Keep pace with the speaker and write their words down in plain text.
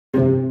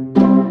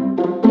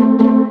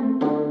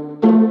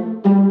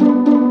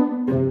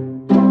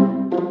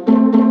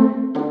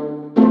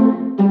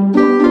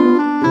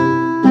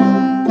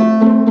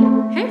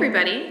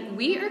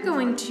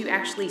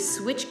actually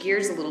switch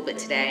gears a little bit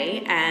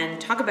today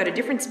and talk about a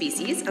different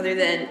species other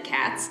than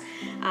cats.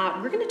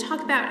 We're going to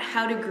talk about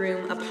how to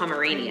groom a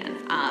Pomeranian.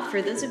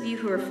 For those of you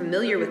who are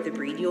familiar with the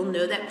breed, you'll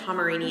know that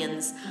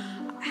Pomeranians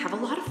have a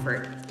lot of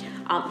fur.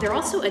 They're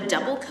also a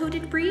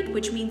double-coated breed,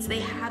 which means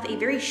they have a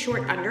very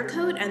short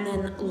undercoat and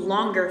then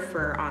longer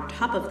fur on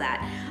top of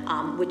that,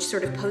 which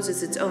sort of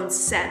poses its own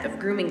set of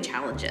grooming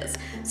challenges.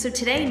 So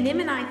today,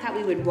 Nim and I thought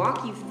we would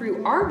walk you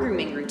through our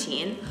grooming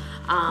routine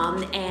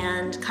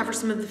and cover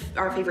some of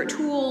our favorite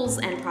tools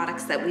and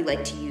products that we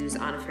like to use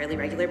on a fairly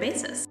regular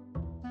basis.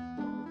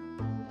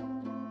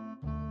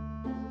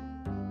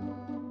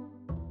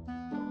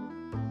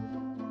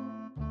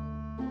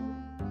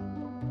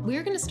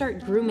 We're gonna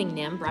start grooming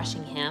Nim,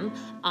 brushing him,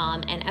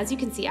 and as you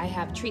can see, I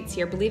have treats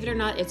here. Believe it or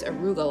not, it's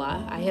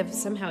arugula. I have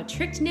somehow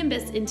tricked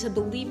Nimbus into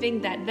believing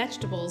that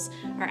vegetables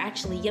are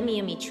actually yummy,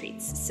 yummy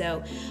treats.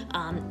 So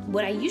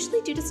what I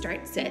usually do to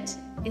start,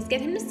 is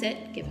get him to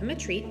sit, give him a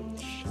treat,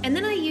 and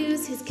then I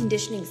use his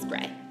conditioning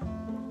spray,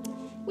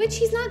 which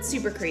he's not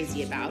super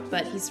crazy about,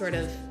 but he sort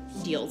of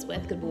deals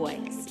with. Good boy,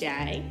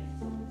 stay,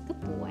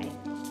 good boy.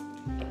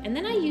 And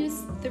then I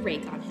use the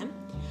rake on him.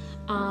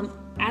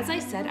 As I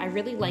said, I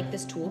really like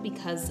this tool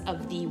because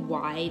of the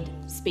wide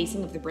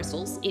spacing of the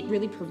bristles. It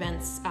really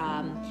prevents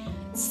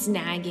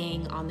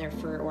snagging on their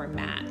fur or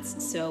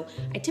mats. So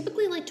I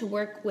typically like to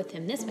work with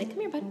him this way. Come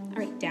here, bud. All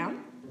right,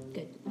 down.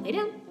 Good. Lay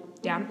down.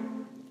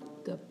 Down.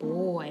 Good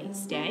boy.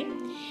 Stay.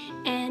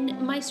 And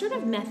my sort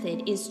of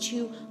method is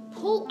to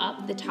pull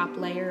up the top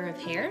layer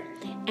of hair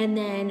and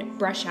then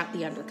brush out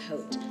the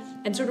undercoat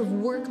and sort of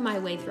work my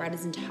way throughout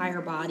his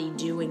entire body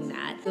doing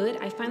that. Good.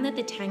 I find that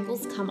the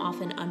tangles come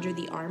often under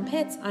the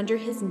armpits, under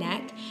his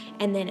neck,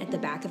 and then at the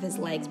back of his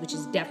legs, which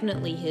is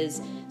definitely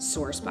his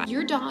sore spot.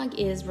 Your dog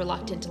is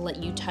reluctant to let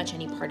you touch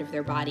any part of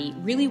their body.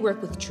 Really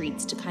work with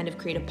treats to kind of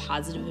create a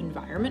positive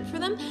environment for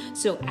them.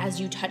 So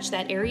as you touch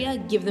that area,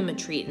 give them a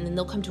treat, and then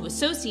they'll come to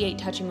associate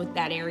touching with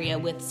that area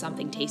with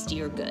something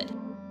tasty or good.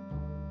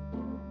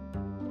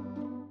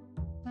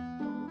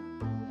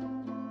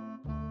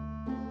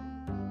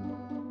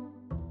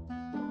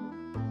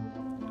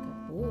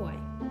 Boy.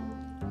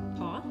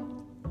 Paw.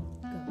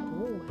 Good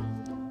boy.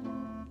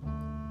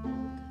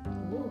 Good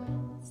boy.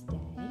 Stay.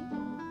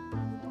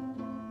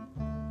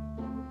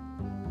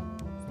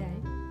 Stay.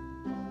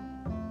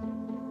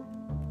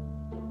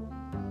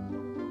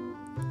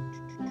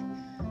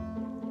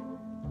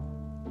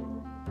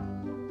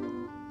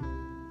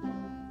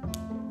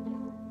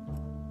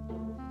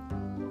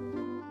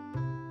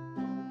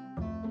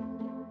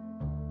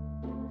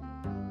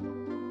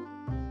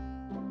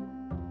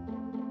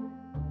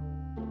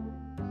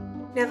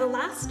 Now the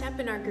last step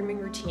in our grooming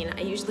routine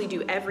I usually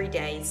do every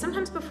day,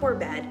 sometimes before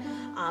bed,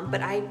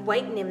 but I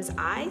wipe Nim's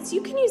eyes.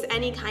 You can use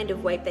any kind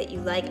of wipe that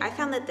you like. I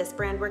found that this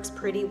brand works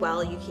pretty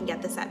well. You can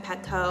get this at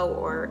Petco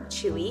or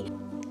Chewy.